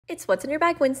It's What's in Your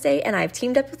Bag Wednesday, and I've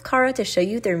teamed up with Caraa to show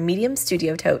you their medium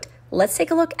studio tote. Let's take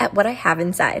a look at what I have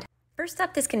inside. First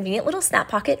up, this convenient little snap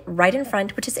pocket right in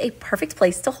front, which is a perfect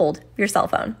place to hold your cell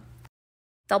phone.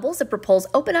 Double zipper pulls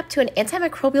open up to an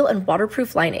antimicrobial and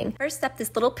waterproof lining. First up,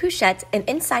 this little pochette, and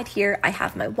inside here I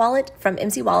have my wallet from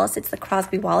MZ Wallace. It's the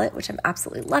Crosby wallet, which I'm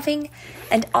absolutely loving,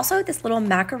 and also this little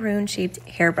macaroon-shaped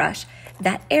hairbrush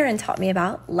that Erin taught me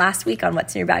about last week on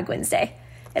What's in Your Bag Wednesday.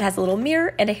 It has a little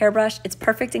mirror and a hairbrush. It's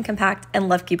perfect and compact, and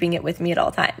love keeping it with me at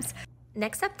all times.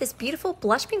 Next up, this beautiful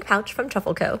blush pink pouch from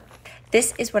Truffle Co.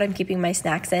 This is what I'm keeping my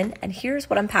snacks in, and here's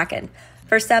what I'm packing.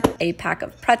 First up, a pack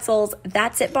of pretzels,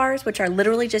 That's It bars, which are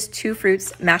literally just 2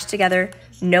 fruits mashed together,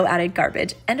 no added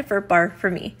garbage, and a Vert bar for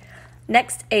me.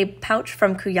 Next, a pouch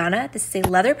from Kuyana. This is a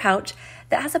leather pouch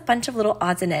that has a bunch of little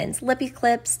odds and ends, Lippy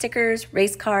clips, stickers,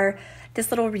 race car, this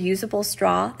little reusable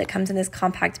straw that comes in this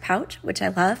compact pouch, which I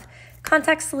love,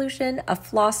 contact solution, a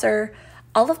flosser,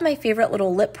 all of my favorite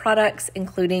little lip products,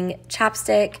 including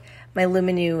chapstick, my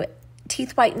Luminu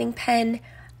teeth whitening pen,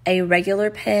 a regular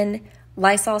pen,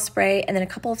 Lysol spray, and then a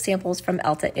couple of samples from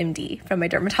Elta MD from my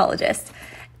dermatologist.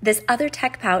 This other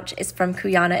tech pouch is from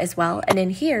Kuyana as well, and in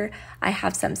here I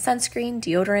have some sunscreen,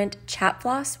 deodorant, chap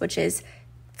floss, which is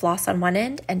floss on one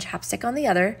end and chapstick on the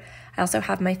other. I also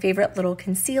have my favorite little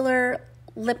concealer,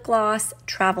 lip gloss,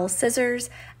 travel scissors.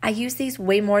 I use these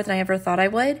way more than I ever thought I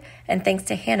would, and thanks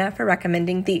to Hannah for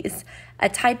recommending these. A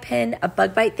Tide pen, a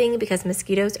bug bite thing because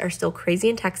mosquitoes are still crazy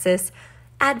in Texas,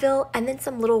 Advil, and then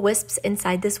some little wisps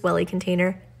inside this welly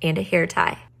container, and a hair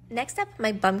tie. Next up,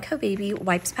 my Bumco Baby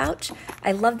wipes pouch.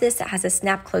 I love this. It has a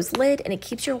snap closed lid, and it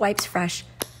keeps your wipes fresh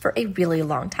for a really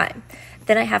long time.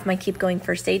 Then I have my Keep Going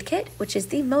first aid kit, which is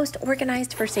the most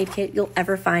organized first aid kit you'll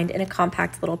ever find in a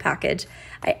compact little package.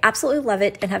 I absolutely love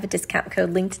it and have a discount code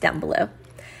linked down below.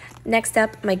 Next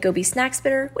up, my Goby snack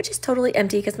spitter, which is totally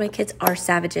empty because my kids are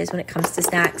savages when it comes to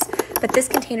snacks. But this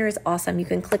container is awesome. You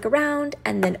can click around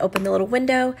and then open the little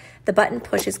window. The button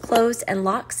pushes closed and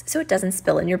locks so it doesn't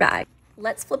spill in your bag.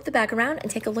 Let's flip the bag around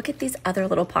and take a look at these other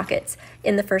little pockets.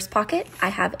 In the first pocket, I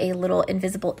have a little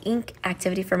invisible ink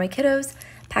activity for my kiddos,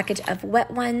 package of wet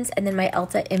ones, and then my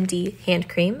Elta MD hand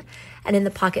cream. And in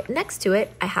the pocket next to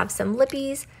it, I have some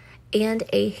Lippies and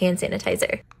a hand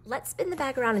sanitizer. Let's spin the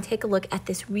bag around and take a look at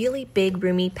this really big,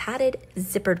 roomy, padded,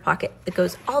 zippered pocket that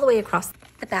goes all the way across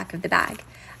the back of the bag.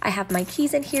 I have my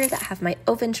keys in here that have my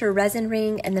Oventure resin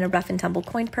ring, and then a rough and tumble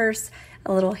coin purse,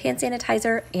 a little hand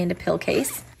sanitizer, and a pill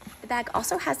case. The bag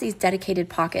also has these dedicated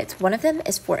pockets. One of them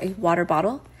is for a water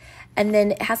bottle, and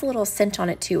then it has a little cinch on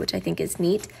it too, which I think is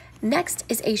neat. Next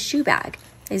is a shoe bag.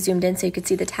 I zoomed in so you could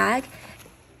see the tag.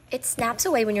 It snaps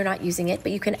away when you're not using it,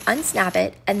 but you can unsnap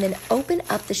it and then open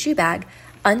up the shoe bag,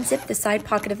 unzip the side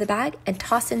pocket of the bag, and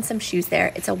toss in some shoes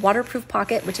there. It's a waterproof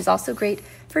pocket, which is also great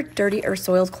for dirty or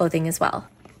soiled clothing as well.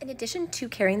 In addition to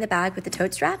carrying the bag with the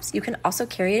tote straps, you can also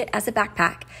carry it as a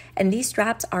backpack, and these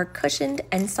straps are cushioned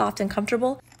and soft and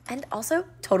comfortable, and also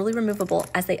totally removable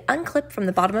as they unclip from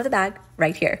the bottom of the bag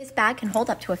right here. This bag can hold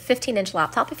up to a 15-inch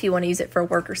laptop if you want to use it for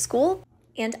work or school,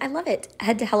 and I love it.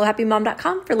 Head to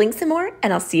HelloHappyMom.com for links and more,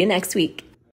 and I'll see you next week.